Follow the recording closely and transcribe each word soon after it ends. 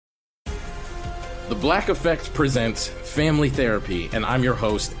The Black Effect presents Family Therapy, and I'm your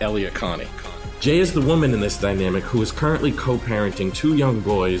host, Elliot Connie. Jay is the woman in this dynamic who is currently co-parenting 2 young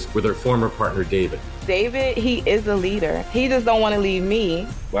boys with her former partner, David. David, he is a leader. He just don't want to leave me.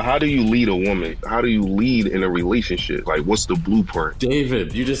 Well, how do you lead a woman? How do you lead in a relationship? Like, what's the blueprint?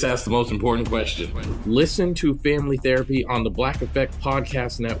 David, you just asked the most important question. Listen to Family Therapy on the Black Effect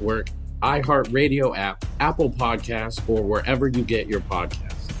Podcast Network, iHeartRadio app, Apple Podcasts, or wherever you get your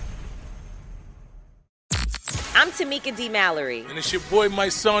podcasts. I'm Tamika D. Mallory. And it's your boy, my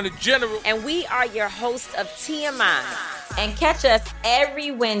son, the General. And we are your hosts of TMI. And catch us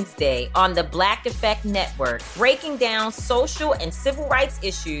every Wednesday on the Black Effect Network, breaking down social and civil rights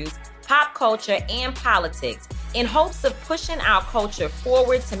issues, pop culture, and politics in hopes of pushing our culture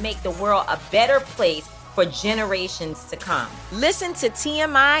forward to make the world a better place for generations to come. Listen to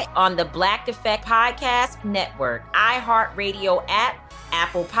TMI on the Black Effect Podcast Network, iHeartRadio app,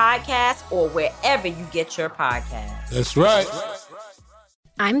 Apple Podcasts, or wherever you get your podcasts. That's right.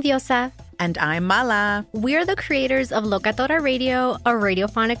 I'm Diosa. And I'm Mala. We're the creators of Locatora Radio, a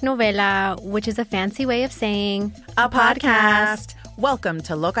radiophonic novela, which is a fancy way of saying a podcast. Welcome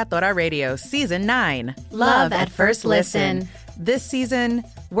to Locatora Radio Season 9. Love at First Listen. This season,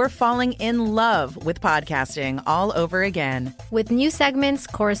 we're falling in love with podcasting all over again. With new segments,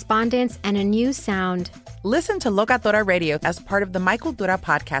 correspondence, and a new sound. Listen to Locatora Radio as part of the My Cultura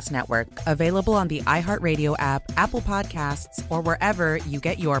Podcast Network. Available on the iHeartRadio app, Apple Podcasts, or wherever you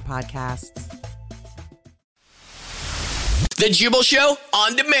get your podcasts. The Jubal Show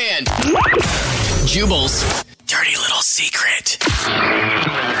on demand. Jubal's dirty little secret.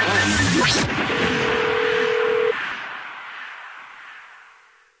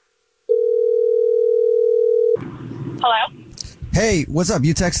 Hello? Hey, what's up?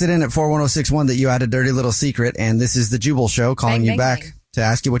 You texted in at 41061 that you had a dirty little secret, and this is the Jubal Show calling you back to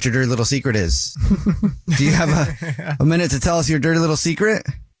ask you what your dirty little secret is. Do you have a minute to tell us your dirty little secret?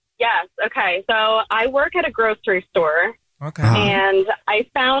 Yes. Okay. So I work at a grocery store. Okay. And I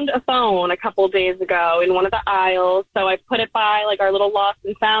found a phone a couple days ago in one of the aisles. So I put it by like our little lost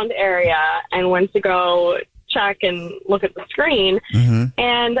and found area and went to go check and look at the screen. Mm-hmm.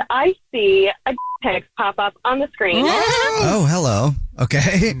 And I see a pic pop up on the screen. Oh, hello.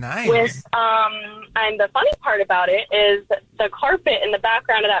 Okay. Nice. With and the funny part about it is the carpet in the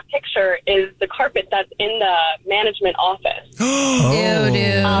background of that picture is the carpet that's in the management office. Oh, Ew,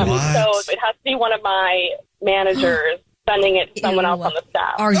 dude. So it has to be one of my managers sending it to someone else on the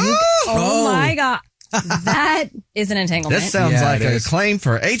staff. Are you? Oh my God. That is an entanglement. This sounds like a claim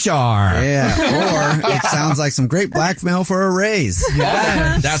for HR. Yeah. Or it sounds like some great blackmail for a raise.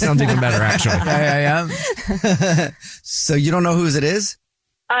 Yeah. That sounds even better, actually. Yeah. So you don't know whose it is?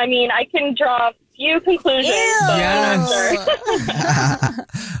 I mean, I can draw a few conclusions. But I'm not sure.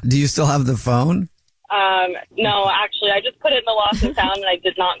 Do you still have the phone? No, actually, I just put it in the lost and found, and I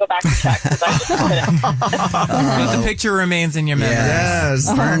did not go back to check because I just put it. But the picture remains in your memory. Yes.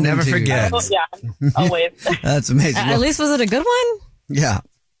 Never forget. Yeah, always. That's amazing. At least, was it a good one? Yeah.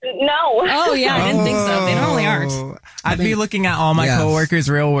 No. Oh, yeah, I didn't think so. They normally aren't. I'd be looking at all my coworkers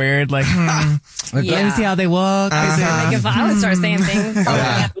real weird, like, let me see how they look. Like if I would start saying things.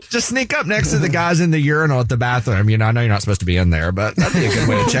 Just sneak up next to the guys in the urinal at the bathroom. You know, I know you're not supposed to be in there, but that'd be a good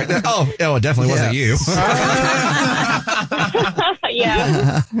way to check that. Oh, it definitely wasn't you.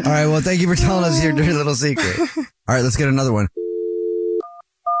 Yeah. All right. Well, thank you for telling us your dirty little secret. All right, let's get another one.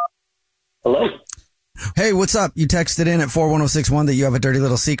 Hello. Hey, what's up? You texted in at 41061 that you have a dirty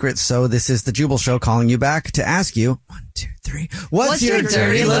little secret. So this is the Jubal Show calling you back to ask you, 1, 2, 3, what's your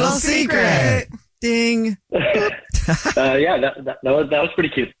dirty little secret? Ding. Yeah, that was pretty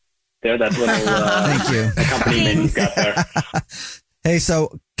cute. There, that little thank you. accompaniment you got there. Hey,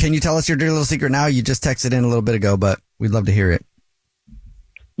 so can you tell us your dirty little secret now? You just texted in a little bit ago, but we'd love to hear it.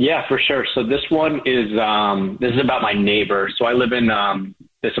 Yeah, for sure. So this one is this is about my neighbor. So I live in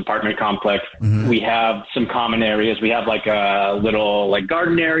this apartment complex. Mm-hmm. We have some common areas. We have like a little like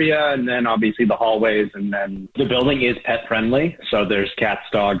garden area, and then obviously the hallways, and then the building is pet friendly. So there's cats,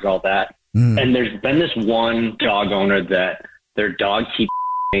 dogs, all that. Mm. And there's been this one dog owner that their dog keeps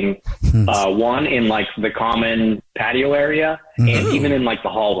one in like the common patio area and even in like the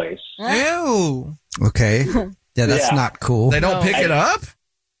hallways. Ew. Okay. Yeah, that's not cool. They don't pick it up?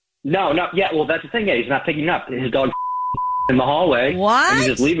 No, not yet. Well, that's the thing. Yeah, he's not picking up. His dog in the hallway. What? And he's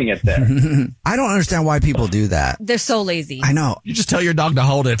just leaving it there. I don't understand why people do that. They're so lazy. I know. You just tell your dog to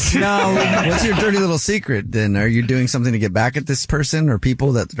hold it. No. What's your dirty little secret then? Are you doing something to get back at this person or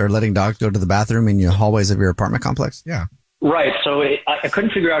people that are letting dogs go to the bathroom in your hallways of your apartment complex? Yeah. Right. So I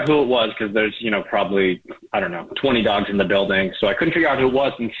couldn't figure out who it was because there's, probably, 20 dogs in the building. So I couldn't figure out who it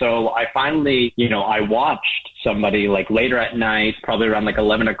was. And so I finally, I watched somebody like later at night, probably around like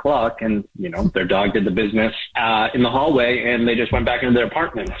 11 o'clock. And, their dog did the business in the hallway and they just went back into their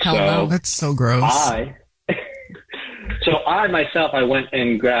apartment. No. That's so gross. I myself, I went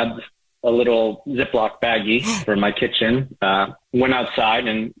and grabbed a little Ziploc baggie for my kitchen, went outside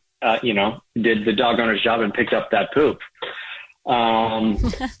and, did the dog owner's job and picked up that poop. And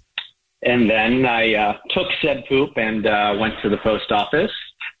then I took said poop and went to the post office.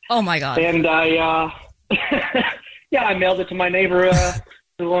 Oh, my God. And I mailed it to my neighbor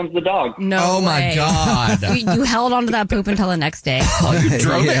who owns the dog. No Oh, my way. God. You held onto that poop until the next day. Oh, you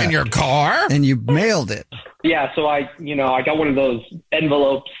drove it in your car? And you mailed it. Yeah, so I got one of those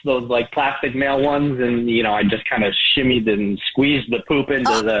envelopes, those like plastic mail ones, and I just kind of shimmied and squeezed the poop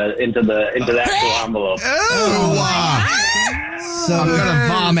into the actual envelope. So I'm gonna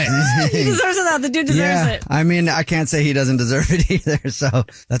vomit. He deserves it, though. The dude deserves it. I mean, I can't say he doesn't deserve it either. So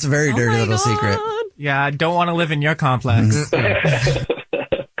that's a very dirty little secret. Yeah, I don't want to live in your complex.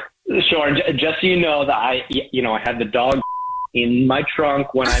 Sure. Just so you know that I had the dog in my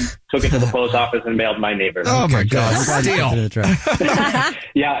trunk when I took it to the post office and mailed my neighbor. Oh my God! Steal.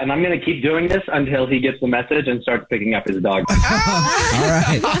 Yeah, and I'm going to keep doing this until he gets the message and starts picking up his dog. All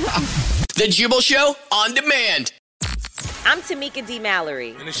right. The Jubal Show on demand. I'm Tamika D.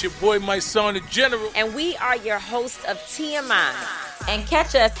 Mallory. And it's your boy, my son, the General. And we are your hosts of TMI. And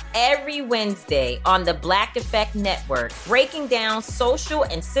catch us every Wednesday on the Black Effect Network, breaking down social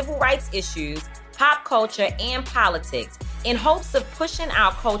and civil rights issues, pop culture, and politics in hopes of pushing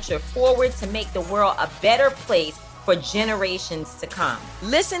our culture forward to make the world a better place for generations to come.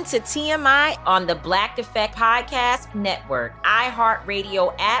 Listen to TMI on the Black Effect Podcast Network,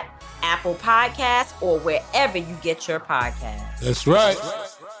 iHeartRadio app, Apple Podcasts, or wherever you get your podcasts. That's right.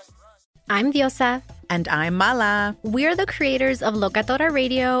 I'm Diosa. And I'm Mala. We're the creators of Locatora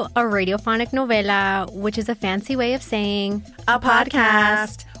Radio, a radiophonic novela, which is a fancy way of saying a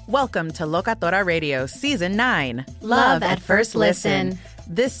podcast. Welcome to Locatora Radio Season 9. Love at First Listen.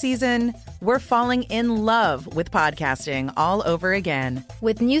 This season, we're falling in love with podcasting all over again.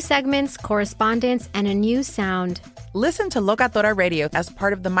 With new segments, correspondence, and a new sound. Listen to Locatora Radio as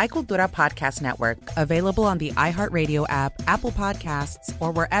part of the My Cultura Podcast Network, available on the iHeartRadio app, Apple Podcasts,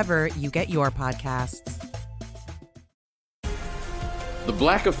 or wherever you get your podcasts. The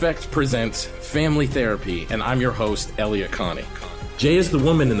Black Effect presents Family Therapy, and I'm your host, Elliot Connie. Jay is the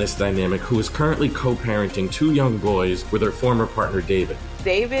woman in this dynamic who is currently co-parenting 2 young boys with her former partner, David.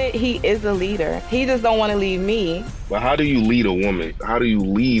 David, he is a leader. He just don't want to leave me. But how do you lead a woman? How do you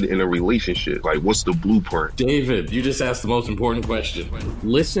lead in a relationship? Like, what's the blueprint? David, you just asked the most important question.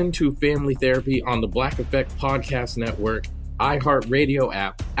 Listen to Family Therapy on the Black Effect Podcast Network, iHeartRadio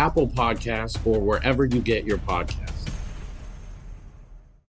app, Apple Podcasts, or wherever you get your podcasts.